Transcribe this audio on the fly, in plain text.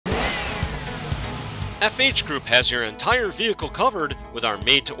FH Group has your entire vehicle covered with our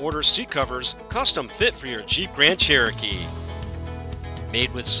made-to-order seat covers, custom fit for your Jeep Grand Cherokee.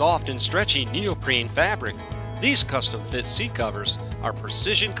 Made with soft and stretchy neoprene fabric, these custom-fit seat covers are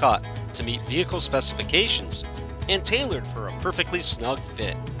precision cut to meet vehicle specifications and tailored for a perfectly snug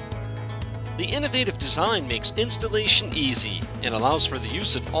fit. The innovative design makes installation easy and allows for the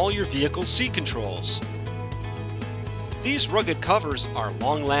use of all your vehicle's seat controls. These rugged covers are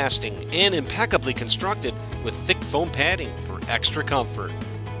long-lasting and impeccably constructed with thick foam padding for extra comfort.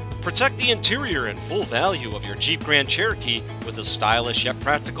 Protect the interior and full value of your Jeep Grand Cherokee with the stylish yet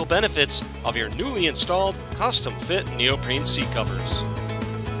practical benefits of your newly installed custom-fit neoprene seat covers.